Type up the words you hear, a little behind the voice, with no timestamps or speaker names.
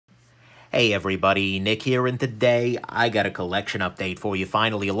Hey everybody, Nick here, and today I got a collection update for you.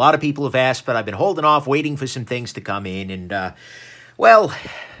 Finally, a lot of people have asked, but I've been holding off, waiting for some things to come in, and, well,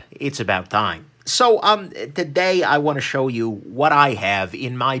 it's about time. So, today I want to show you what I have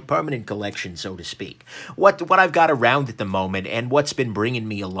in my permanent collection, so to speak. What I've got around at the moment, and what's been bringing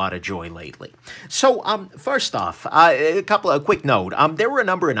me a lot of joy lately. So, first off, a quick note. There were a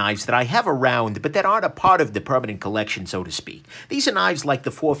number of knives that I have around, but that aren't a part of the permanent collection, so to speak. These are knives like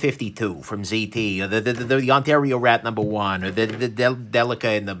the 452 from ZT, or the Ontario Rat number 1, or the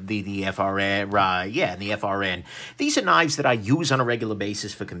Delica and the FRN, and the FRN. These are knives that I use on a regular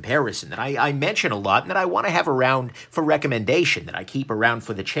basis for comparison, that I mention a lot, and that I want to have around for recommendation, that I keep around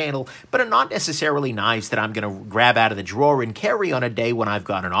for the channel, but are not necessarily knives that I'm going to grab out of the drawer and carry on a day when I've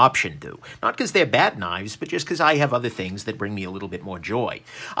got an option to. Not because they're bad knives, but just because I have other things that bring me a little bit more joy.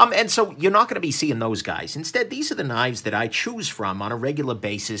 And so you're not going to be seeing those guys. Instead, these are the knives that I choose from on a regular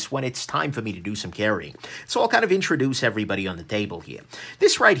basis when it's time for me to do some carrying. So I'll kind of introduce everybody on the table here.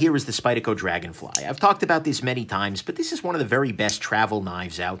 This right here is the Spyderco Dragonfly. I've talked about this many times, but this is one of the very best travel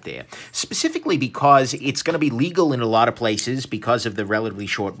knives out there. Specifically because it's going to be legal in a lot of places because of the relatively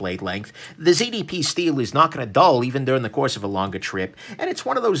short blade length. The ZDP steel is not going to dull even during the course of a longer trip, and it's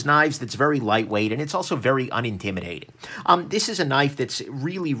one of those knives that's very lightweight, and it's also very unintimidating. This is a knife that's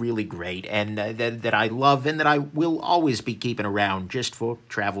really, really great, and that I love, and that I will always be keeping around just for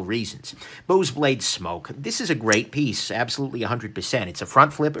travel reasons. Bose Blade Smoke. This is a great piece, absolutely 100%. It's a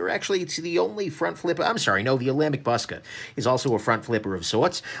front flipper. Actually, it's the only front flipper. I'm sorry, no, the Alembic Buska is also a front flipper of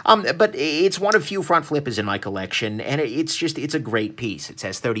sorts, but it's one of few front flippers in my collection, and it's a great piece. It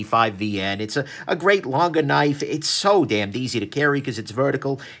says 35 VN. It's a great longer knife. It's so damned easy to carry because it's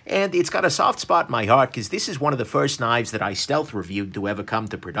vertical, and it's got a soft spot in my heart because this is one of the first knives that I stealth reviewed to ever come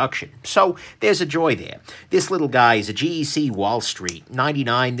to production. So there's a joy there. This little guy is a GEC Wall Street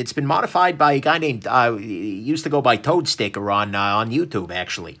 99 that's been modified by a guy named, used to go by Toad Sticker on YouTube,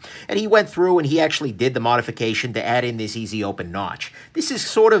 actually. And he went through and he actually did the modification to add in this easy open notch. This is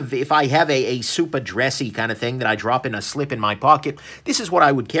sort of, if I have a super dressy kind of thing that I drop in a slip in my pocket, this is what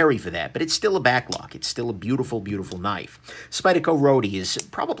I would carry for that, but it's still a backlock. It's still a beautiful, beautiful knife. Spyderco Rhodey is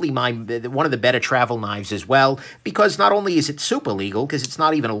probably one of the better travel knives as well, because not only is it super legal, because it's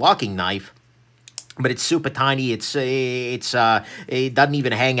not even a locking knife, but it's super tiny. It doesn't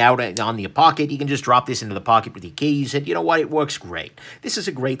even hang out on your pocket. You can just drop this into the pocket with your keys, and you know what? It works great. This is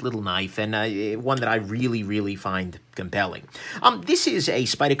a great little knife, and one that I really, really find compelling. This is a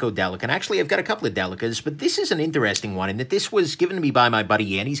Spyderco Delica, and actually I've got a couple of Delicas, but this is an interesting one in that this was given to me by my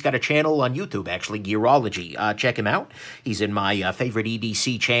buddy Ian. He's got a channel on YouTube, actually, Gearology. Check him out. He's in my favorite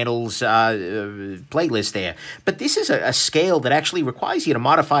EDC channels playlist there. But this is a scale that actually requires you to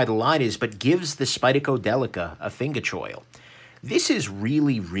modify the liners, but gives the Spyderco Delica a finger choil. This is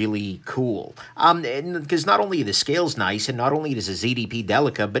really, really cool, because not only are the scales nice, and not only is a ZDP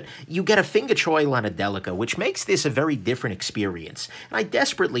Delica, but you get a finger choil on a Delica, which makes this a very different experience. And I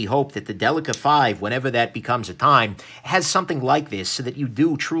desperately hope that the Delica 5, whenever that becomes a time, has something like this, so that you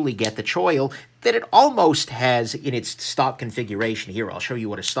do truly get the choil that it almost has in its stock configuration. Here, I'll show you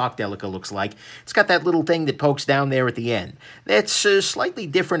what a stock Delica looks like. It's got that little thing that pokes down there at the end. That's a slightly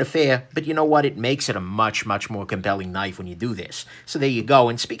different affair, but you know what? It makes it a much, much more compelling knife when you do this. So there you go.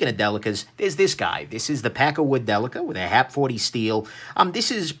 And speaking of Delicas, there's this guy. This is the Packerwood Delica with a HAP 40 steel. This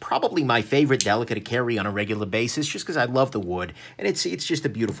is probably my favorite Delica to carry on a regular basis, just because I love the wood, and it's just a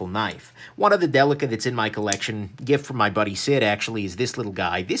beautiful knife. One other Delica that's in my collection, gift from my buddy Sid, actually, is this little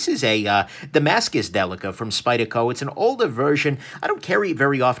guy. This is a Damascus Delica from Spyderco. It's an older version. I don't carry it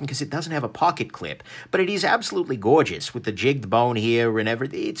very often because it doesn't have a pocket clip, but it is absolutely gorgeous with the jigged bone here and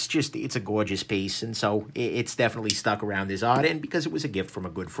everything. It's a gorgeous piece, and so it's definitely stuck around his odd end because it was a gift from a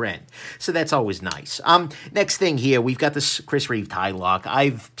good friend. So that's always nice. Next thing here, we've got this Chris Reeve tie lock.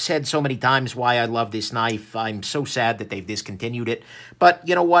 I've said so many times why I love this knife. I'm so sad that they've discontinued it, but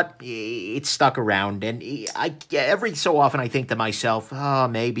you know what? It's stuck around, and every so often I think to myself, oh,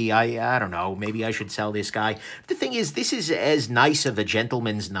 maybe I don't know, maybe I should sell this guy. The thing is, this is as nice of a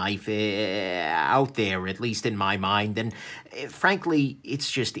gentleman's knife out there, at least in my mind, and frankly,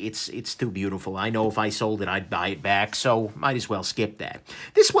 it's too beautiful. I know if I sold it, I'd buy it back, so might as well skip that.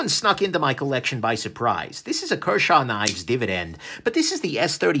 This one snuck into my collection by surprise. This is a Kershaw Knives Dividend, but this is the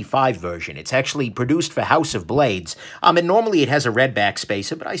S35 version. It's actually produced for House of Blades, and normally it has a red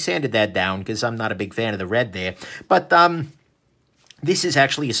backspacer, but I sanded that down because I'm not a big fan of the red there. But This is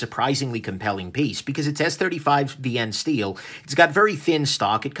actually a surprisingly compelling piece because it's S35 VN steel. It's got very thin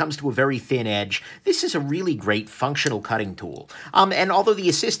stock. It comes to a very thin edge. This is a really great functional cutting tool. And although the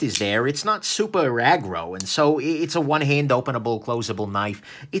assist is there, it's not super aggro, and so it's a one-hand openable, closable knife.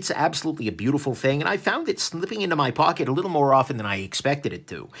 It's absolutely a beautiful thing, and I found it slipping into my pocket a little more often than I expected it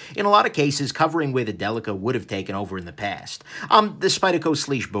to. In a lot of cases, covering where the Delica would have taken over in the past. The Spyderco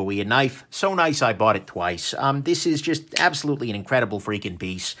Sleesh Bowie, a knife so nice I bought it twice. This is just absolutely an incredible freaking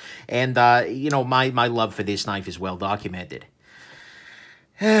piece, and you know, my love for this knife is well documented.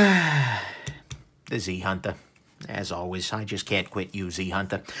 The Z Hunter. As always, I just can't quit you, Z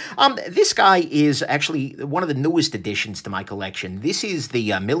Hunter. This guy is actually one of the newest additions to my collection. This is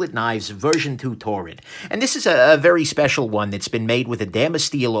the Millet Knives version 2 Torrid. And this is a very special one that's been made with a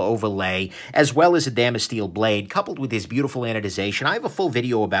Damasteel overlay, as well as a Damasteel blade, coupled with this beautiful anodization. I have a full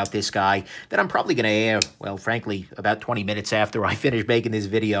video about this guy that I'm probably going to air, well, frankly, about 20 minutes after I finish making this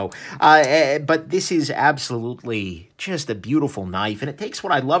video. But this is absolutely just a beautiful knife, and it takes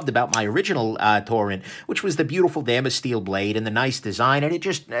what I loved about my original Torrent, which was the beautiful Damasteel blade and the nice design, and it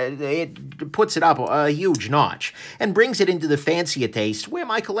just it puts it up a huge notch and brings it into the fancier taste where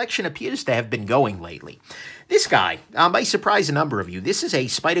my collection appears to have been going lately. This guy may surprise a number of you. This is a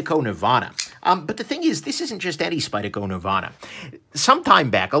Spyderco Nirvana. But the thing is, this isn't just any Spyderco Nirvana. Some time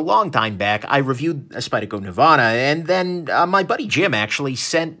back, a long time back, I reviewed a Spyderco Nirvana, and then my buddy Jim actually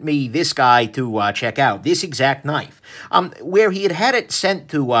sent me this guy to check out, this exact knife, where he had it sent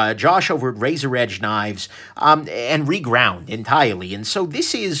to Josh over at Razor Edge Knives and reground entirely. And so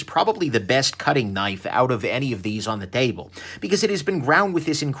this is probably the best cutting knife out of any of these on the table, because it has been ground with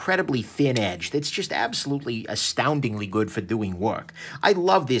this incredibly thin edge that's just absolutely astoundingly good for doing work. I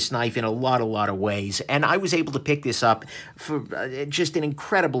love this knife in a lot of ways, and I was able to pick this up for just an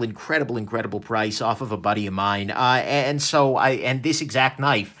incredible price off of a buddy of mine, and this exact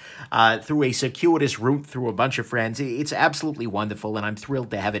knife, through a circuitous route through a bunch of friends. It's absolutely wonderful, and I'm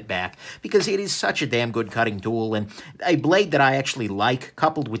thrilled to have it back because it is such a damn good cutting tool, and a blade that I actually like,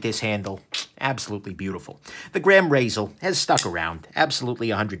 coupled with this handle, absolutely beautiful. The Graham Razel has stuck around, absolutely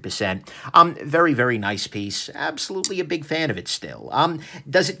 100%. Very nice piece. Absolutely a big fan of it still.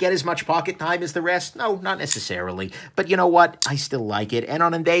 Does it get as much pocket time as the rest? No, not necessarily. But you know what? I still like it. And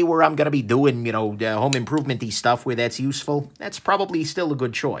on a day where I'm going to be doing, you know, home improvement-y stuff where that's useful, that's probably still a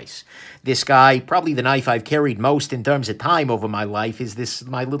good choice. This guy, probably the knife I've carried most in terms of time over my life, is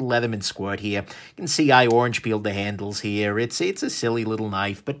my little Leatherman Squirt here. You can see I orange peeled the handles here. It's a silly little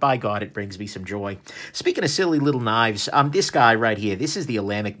knife, but by God, it brings me some joy. Speaking of silly little knives, this guy right here, this is the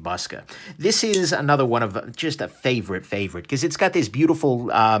Alamic Busker. This is another one of just a favorite, because it's got this beautiful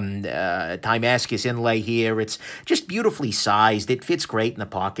Timascus inlay here. It's just beautifully sized. It fits great in the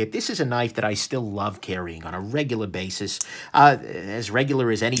pocket. This is a knife that I still love carrying on a regular basis, as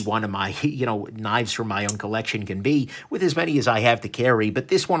regular as any one of my, knives from my own collection can be, with as many as I have to carry, but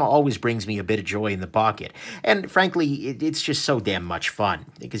this one always brings me a bit of joy in the pocket. And frankly, it's just so damn much fun,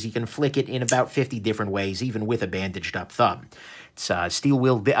 because you can flick it in about 50 different ways, even with a bandaged up thumb. It's Steel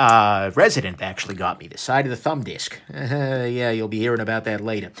Wheel Resident actually got me, the side of the thumb disc. Yeah, you'll be hearing about that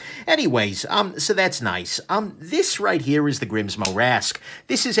later. Anyways, so that's nice. This right here is the Grimsmo Rask.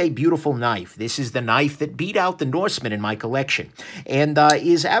 This is a beautiful knife. This is the knife that beat out the Norseman in my collection, and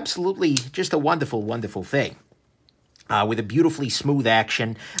is absolutely just a wonderful thing. With a beautifully smooth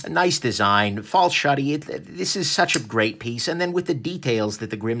action, a nice design, false shutty. This is such a great piece, and then with the details that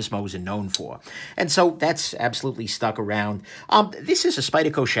the Grimsmos are known for. And so that's absolutely stuck around. This is a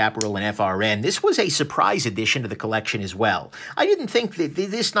Spyderco Chaparral and FRN. This was a surprise addition to the collection as well. I didn't think that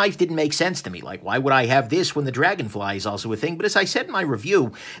this knife didn't make sense to me. Like, why would I have this when the Dragonfly is also a thing? But as I said in my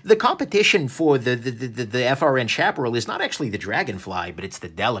review, the competition for the FRN Chaparral is not actually the Dragonfly, but it's the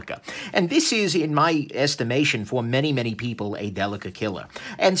Delica. And this is, in my estimation, for many people, a Delica killer.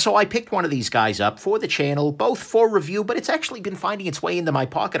 And so I picked one of these guys up for the channel, both for review, but it's actually been finding its way into my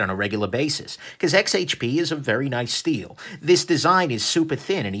pocket on a regular basis, because XHP is a very nice steel. This design is super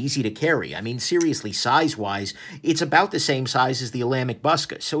thin and easy to carry. I mean, seriously, size-wise, it's about the same size as the Alamic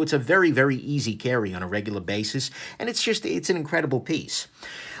Busker, so it's a very easy carry on a regular basis, and it's an incredible piece.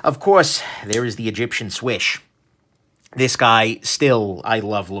 Of course, there is the Egyptian Swish. This guy, still, I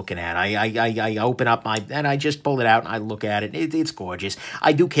love looking at. I open up and I just pull it out and I look at it. It's gorgeous.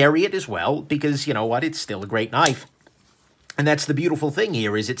 I do carry it as well because, you know what, it's still a great knife. And that's the beautiful thing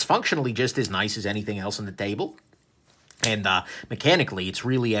here, is it's functionally just as nice as anything else on the table. And mechanically, it's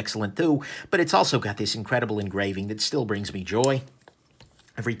really excellent too. But it's also got this incredible engraving that still brings me joy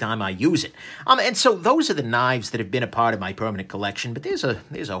every time I use it. And so those are the knives that have been a part of my permanent collection. But there's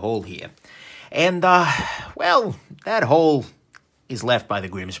a hole here. And, well, that hole is left by the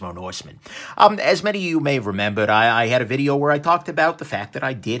Grimsmo Norseman. As many of you may have remembered, I had a video where I talked about the fact that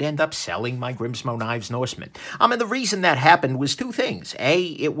I did end up selling my Grimsmo Knives Norseman. And the reason that happened was two things. A,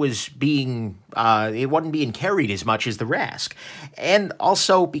 it wasn't being carried as much as the Rask. And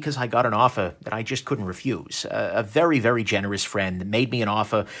also because I got an offer that I just couldn't refuse. A very, very generous friend made me an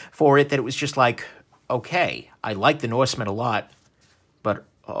offer for it that it was just like, okay, I like the Norseman a lot, but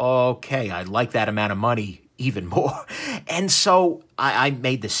okay, I like that amount of money even more. And so I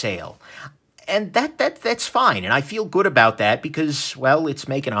made the sale. And that's fine, and I feel good about that because, well, it's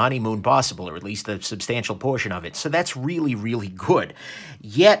making a honeymoon possible, or at least a substantial portion of it. So that's really, really good.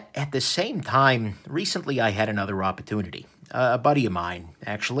 Yet, at the same time, recently I had another opportunity. A buddy of mine,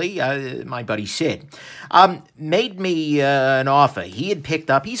 actually, my buddy Sid, made me an offer. He had picked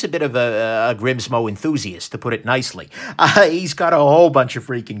up, he's a bit of a Grimsmo enthusiast, to put it nicely. He's got a whole bunch of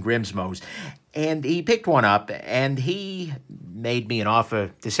freaking Grimsmos. And he picked one up, and he made me an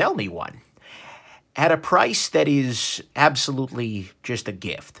offer to sell me one at a price that is absolutely just a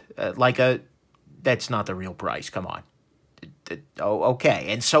gift. That's not the real price, come on. Okay,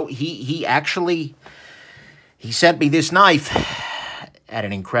 and so he sent me this knife at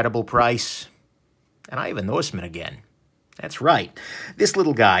an incredible price, and I have a Norseman again. That's right. This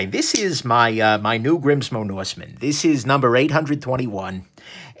little guy, this is my my new Grimsmo Norseman. This is number 821.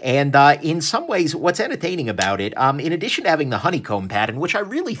 And in some ways, what's entertaining about it, in addition to having the honeycomb pattern, which I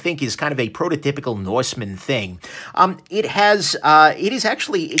really think is kind of a prototypical Norseman thing, it is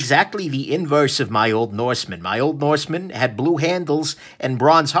actually exactly the inverse of my old Norseman. My old Norseman had blue handles and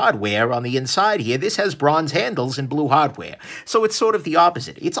bronze hardware on the inside here. This has bronze handles and blue hardware. So it's sort of the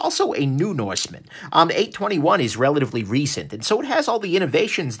opposite. It's also a new Norseman. 821 is relatively recent, and so it has all the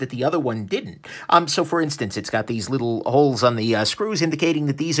innovations that the other one didn't. So for instance, it's got these little holes on the screws indicating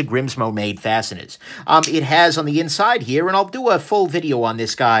that these are Grimsmo-made fasteners. It has on the inside here, and I'll do a full video on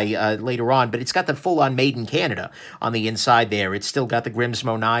this guy later on, but it's got the full-on Made in Canada on the inside there. It's still got the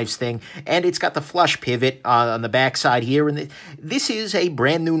Grimsmo knives thing, and it's got the flush pivot on the back side here, and this is a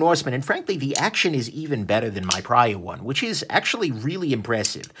brand new Norseman, and frankly, the action is even better than my prior one, which is actually really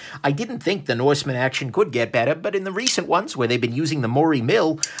impressive. I didn't think the Norseman action could get better, but in the recent ones, where they've been using the Mori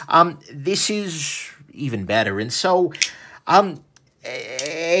mill, this is even better, and so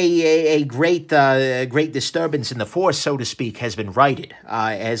a great disturbance in the force, so to speak, has been righted,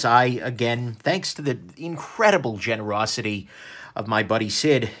 as I, again, thanks to the incredible generosity of my buddy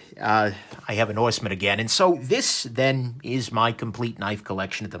Sid, I have a Norseman again. And so this, then, is my complete knife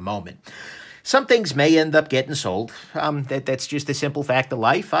collection at the moment. Some things may end up getting sold. That's just a simple fact of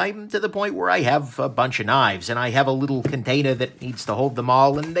life. I'm to the point where I have a bunch of knives, and I have a little container that needs to hold them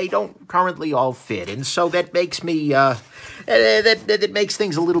all, and they don't currently all fit. And so that makes me, that makes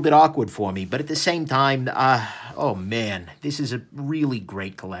things a little bit awkward for me. But at the same time, oh man, this is a really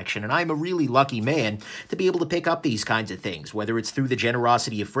great collection, and I'm a really lucky man to be able to pick up these kinds of things, whether it's through the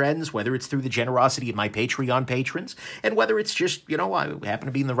generosity of friends, whether it's through the generosity of my Patreon patrons, and whether it's just, you know, I happen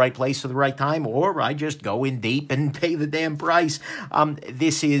to be in the right place at the right time, or I just go in deep and pay the damn price.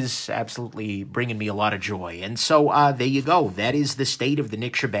 This is absolutely bringing me a lot of joy. And so there you go. That is the state of the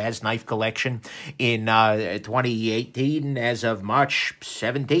Nick Shabazz knife collection in 2018 as of March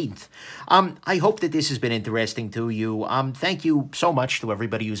 17th. I hope that this has been interesting to you. Thank you so much to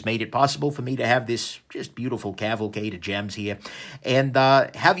everybody who's made it possible for me to have this just beautiful cavalcade of gems here. And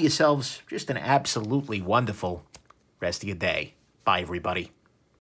have yourselves just an absolutely wonderful rest of your day. Bye, everybody.